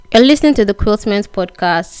You're listening to the Quiltment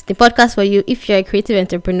Podcast, the podcast for you if you're a creative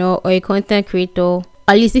entrepreneur or a content creator, or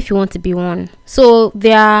at least if you want to be one. So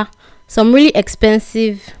there are some really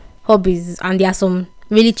expensive hobbies and there are some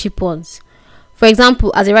really cheap ones. For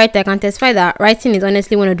example, as a writer, I can testify that writing is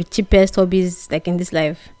honestly one of the cheapest hobbies in this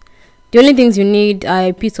life. The only things you need are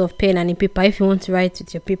a piece of pen and a paper. If you want to write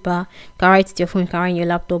with your paper, you can write with your phone, you can write on your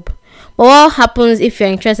laptop. But what happens if you're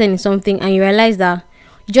interested in something and you realize that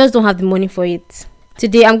you just don't have the money for it?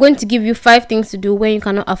 Today, I'm going to give you 5 things to do when you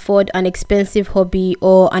cannot afford an expensive hobby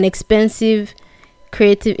or an expensive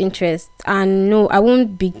creative interest. And no, I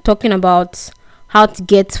won't be talking about how to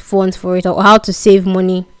get funds for it or how to save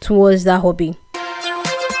money towards that hobby.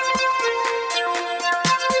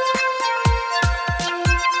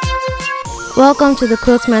 Welcome to the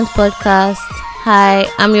Quiltment Podcast. Hi,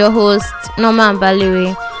 I'm your host, Norma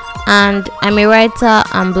Mbaliwe, and I'm a writer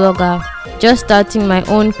and blogger, just starting my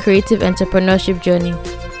own creative entrepreneurship journey.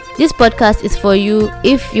 This podcast is for you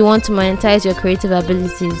if you want to monetize your creative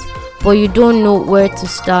abilities, but you don't know where to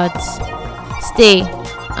start. Stay,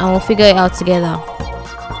 and we'll figure it out together.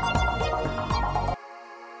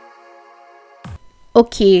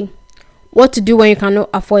 Okay, what to do when you cannot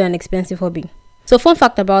afford an expensive hobby? So fun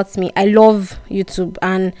fact about me, I love YouTube,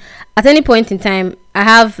 and at any point in time, I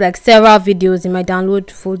have several videos in my download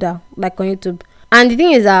folder on YouTube. And the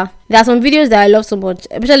thing is that there are some videos that I love so much,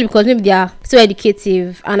 especially because maybe they are so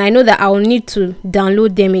educative, and I know that I will need to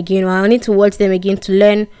download them again, or I'll need to watch them again to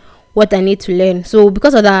learn what I need to learn. So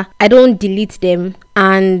because of that, I don't delete them,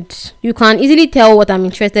 and you can easily tell what I'm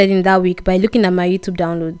interested in that week by looking at my YouTube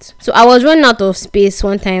downloads. So I was running out of space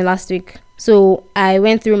one time last week. So I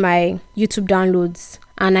went through my YouTube downloads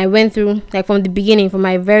and I went through from the beginning, from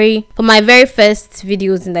my very first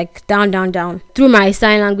videos and down through my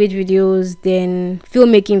sign language videos, then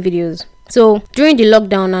filmmaking videos. So during the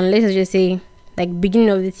lockdown, and let's just say beginning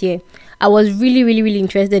of this year, I was really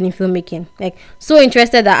interested in filmmaking. So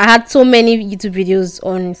interested that I had so many YouTube videos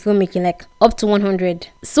on filmmaking, up to 100.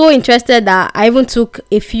 So interested that I even took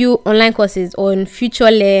a few online courses on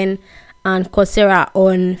FutureLearn and Coursera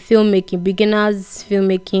on filmmaking, beginners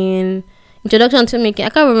filmmaking, introduction to filmmaking. I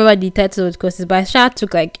can't remember the title of the courses, but I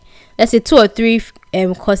took let's say 2 or 3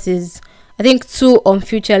 courses. I think 2 on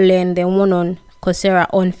FutureLearn, then 1 on Coursera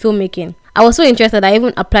on filmmaking. I was so interested I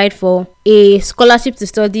even applied for a scholarship to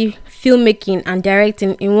study filmmaking and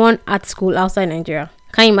directing in one art school outside Nigeria.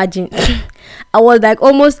 Can you imagine? I was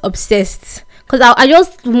almost obsessed because I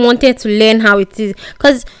just wanted to learn how it is,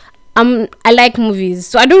 because I like movies,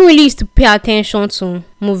 so I don't really used to pay attention to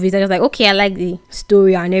movies. I was okay, I like the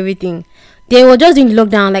story and everything. They were just in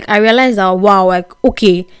lockdown. I realized that wow,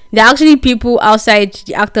 okay, there are actually people outside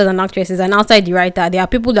the actors and actresses and outside the writer. There are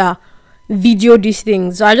people that video these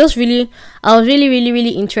things. So I was really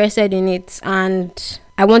interested in it, and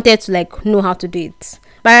I wanted to know how to do it.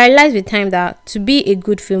 But I realized with time that to be a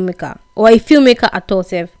good filmmaker or a filmmaker at all,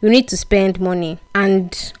 you need to spend money.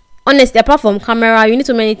 And honestly, apart from camera, you need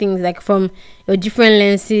so many things, from your different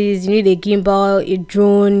lenses. You need a gimbal, a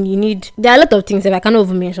drone. There are a lot of things that I cannot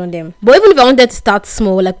even mention them. But even if I wanted to start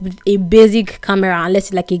small, with a basic camera, and let's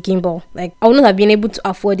say a gimbal, I would not have been able to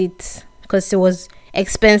afford it because it was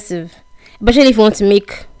expensive. Especially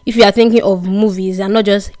if you are thinking of movies and not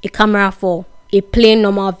just a camera for a plain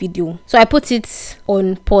normal video. So I put it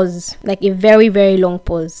on pause, a very long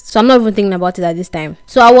pause. So I'm not even thinking about it at this time.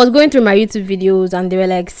 So I was going through my YouTube videos, and there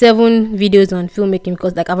were 7 videos on filmmaking,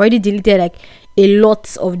 because I've already deleted a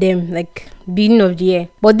lot of them beginning of the year.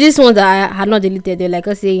 But these ones that I had not deleted, they're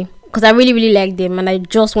let's say, because I really liked them and I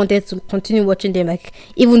just wanted to continue watching them,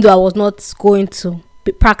 even though I was not going to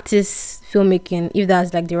practice filmmaking, if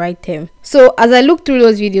that's the right term. So as I looked through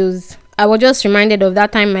those videos, I was just reminded of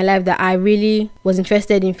that time in my life that I really was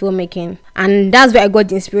interested in filmmaking. And that's where I got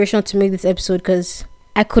the inspiration to make this episode, because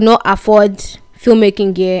I could not afford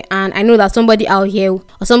filmmaking gear. And I know that somebody out here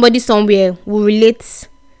or somebody somewhere will relate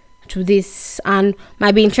to this and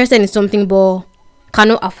might be interested in something but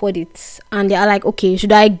cannot afford it. And they are okay,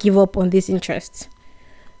 should I give up on this interest?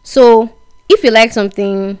 So if you like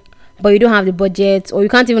something but you don't have the budget or you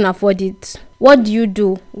can't even afford it, what do you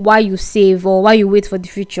do while you save or while you wait for the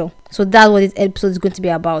future? So that's what this episode is going to be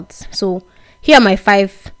about. So here are my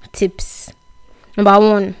 5 tips. Number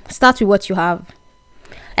 1, start with what you have.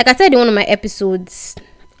 Like I said in one of my episodes,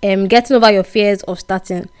 getting over your fears of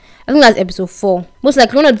starting. I think that's episode 4. Most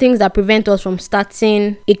likely one of the things that prevent us from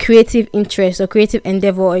starting a creative interest or creative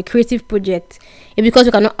endeavor or a creative project is because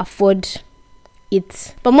we cannot afford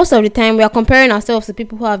it. But most of the time we are comparing ourselves to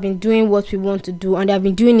people who have been doing what we want to do and they have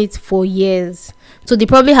been doing it for years. So they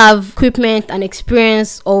probably have equipment and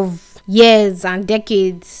experience of years and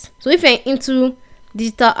decades. So if you're into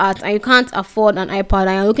digital art and you can't afford an iPad,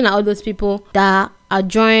 and you're looking at all those people that are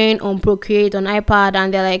drawing on Procreate on iPad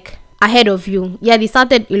and they're like ahead of you. Yeah, they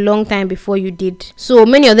started a long time before you did. So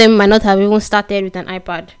many of them might not have even started with an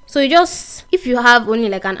iPad. So you just, if you have only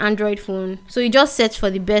like an Android phone, so you just search for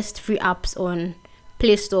the best free apps on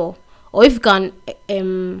Play Store. Or if you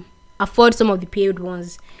can afford some of the paid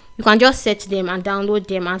ones, you can just search them and download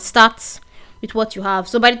them and start with what you have.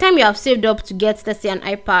 So by the time you have saved up to get, let's say, an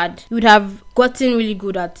iPad, you would have gotten really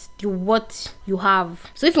good at what you have.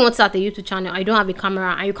 So if you want to start a YouTube channel, I don't have a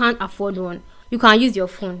camera and you can't afford one, you can use your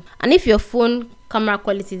phone. And if your phone camera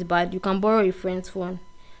quality is bad, you can borrow a friend's phone.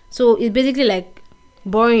 So it's basically like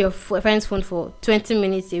borrowing your friend's phone for 20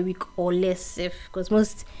 minutes a week or less safe, because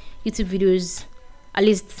most YouTube videos, at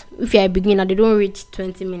least if you're a beginner, they don't reach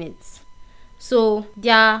 20 minutes. So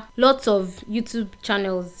there are lots of YouTube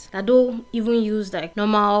channels that don't even use like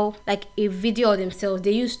normal, like a video of themselves.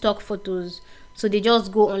 They use stock photos. So they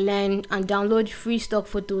just go online and download free stock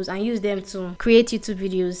photos and use them to create YouTube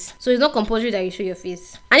videos. So it's not compulsory that you show your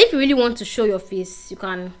face. And if you really want to show your face, you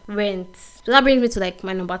can rent. So that brings me to like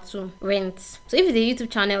my number 2, rent. So if it's a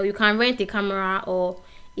YouTube channel, you can rent a camera or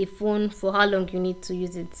a phone for how long you need to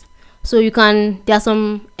use it. So you can, there are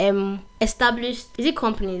some established, is it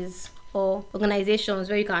companies or organizations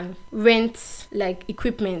where you can rent like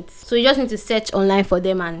equipment. So you just need to search online for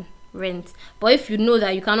them and rent. But if you know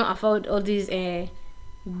that you cannot afford all these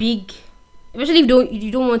big, especially if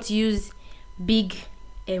you don't want to use big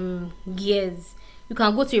gears, you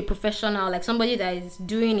can go to a professional, like somebody that is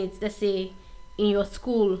doing it, let's say in your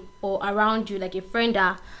school or around you, like a friend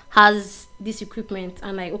that has this equipment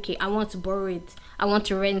and like, okay, I want to borrow it, I want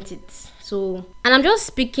to rent it. So, and I'm just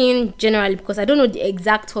speaking generally because I don't know the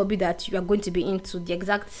exact hobby that you are going to be into, the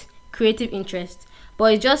exact creative interest,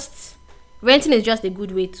 but it's just, renting is just a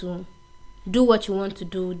good way to do what you want to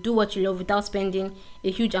do what you love without spending a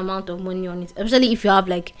huge amount of money on it, especially if you have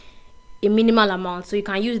like a minimal amount. So you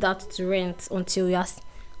can use that to rent until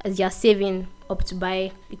you're saving up to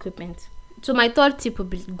buy equipment. So my third tip would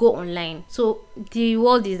be go online. So the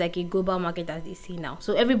world is like a global market, as they say now.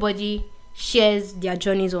 So everybody shares their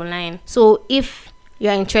journeys online. So if you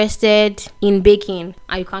are interested in baking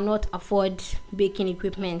and you cannot afford baking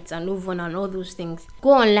equipment and oven and all those things, go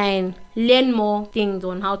online, learn more things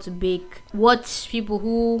on how to bake, watch people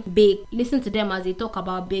who bake, listen to them as they talk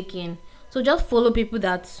about baking. So just follow people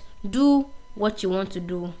that do what you want to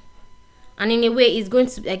do, and in a way it's going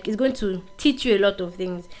to teach you a lot of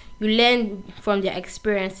things. You learn from their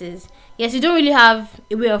experiences. Yes, you don't really have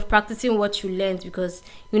a way of practicing what you learned, because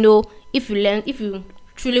if you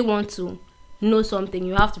truly want to know something,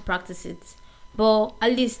 you have to practice it. But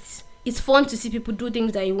at least it's fun to see people do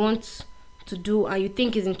things that you want to do and you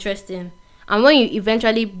think is interesting. And when you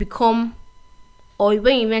eventually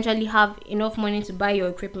have enough money to buy your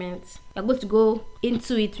equipment, you're going to go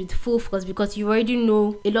into it with full focus, because you already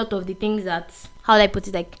know a lot of the things that, how do I put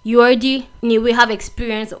it, like you already in a way have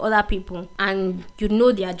experience of other people and you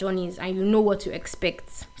know their journeys and you know what to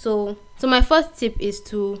expect. So my first tip is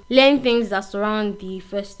to learn things that surround the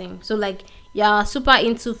first thing. So like you're super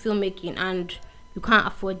into filmmaking and you can't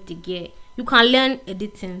afford the gear, you can learn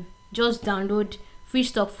editing. Just download free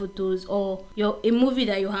stock photos or a movie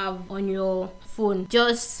that you have on your phone.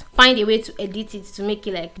 Just find a way to edit it to make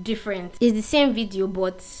it like different. It's the same video,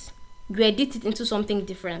 but you edit it into something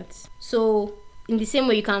different. So in the same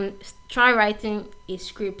way, you can try writing a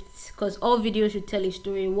script, because all videos should tell a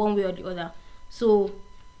story one way or the other. So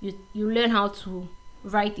you learn how to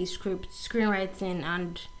write a script, screenwriting,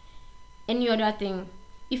 and any other thing.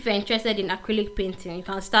 If you're interested in acrylic painting, you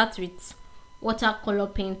can start with watercolor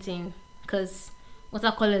painting, because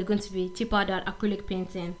watercolor is going to be cheaper than acrylic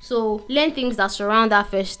painting. So learn things that surround that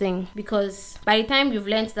first thing, because by the time you've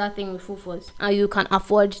learned that thing with full force and you can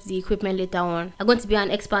afford the equipment later on, you're going to be an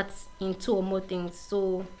expert in 2 or more things.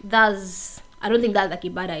 So I don't think that's like a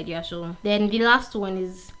bad idea. So then the last one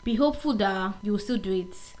is be hopeful that you will still do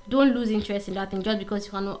it. Don't lose interest in that thing just because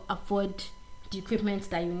you cannot afford the equipment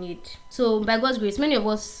that you need. So by God's grace, many of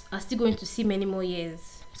us are still going to see many more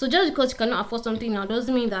years. So just because you cannot afford something now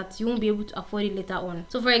doesn't mean that you won't be able to afford it later on.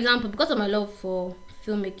 So for example, because of my love for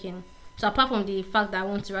filmmaking, so apart from the fact that I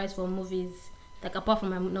want to write for movies, like apart from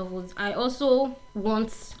my novels, I also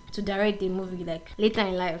want to direct a movie like later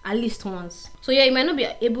in life, at least once. So yeah, you might not be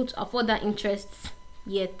able to afford that interest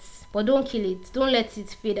yet, but don't kill it. Don't let it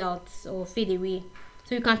fade out or fade away.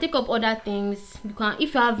 So you can take up other things. You can,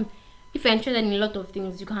 if you're interested in a lot of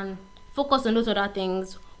things, you can focus on those other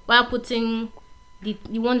things while putting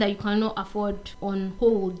the one that you cannot afford on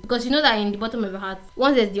hold, because you know that in the bottom of your heart,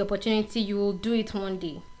 once there's the opportunity, you will do it one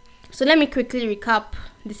day. So let me quickly recap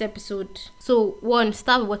this episode. So 1,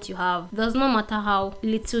 start with what you have. Does not matter how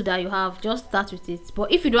little that you have, just start with it.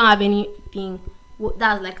 But if you don't have anything,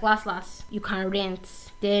 that's like last you can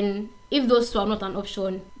rent. Then if those two are not an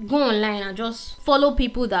option, go online and just follow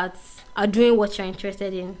people that are doing what you're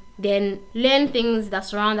interested in. Then learn things that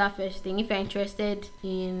surround that first thing. If you're interested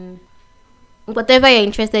in whatever you're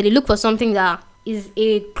interested in, look for something that is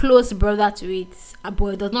a close brother to it, but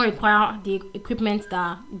it does not require the equipment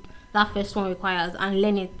that first one requires, and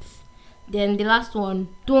learn it. Then the last one,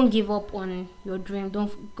 don't give up on your dream.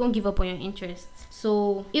 Don't give up on your interests.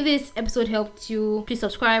 So if this episode helped you, please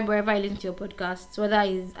subscribe wherever you listen to your podcasts, whether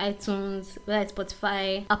it's iTunes, whether it's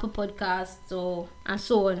Spotify, Apple Podcasts, and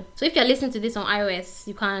so on. So if you're listening to this on iOS,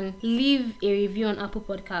 you can leave a review on Apple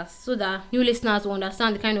Podcasts so that new listeners will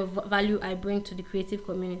understand the kind of value I bring to the creative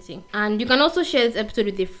community. And you can also share this episode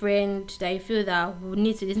with a friend that you feel that would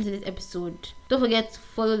need to listen to this episode. Don't forget to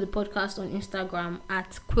follow the podcast on Instagram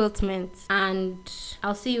at Quiltment, and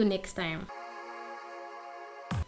I'll see you next time.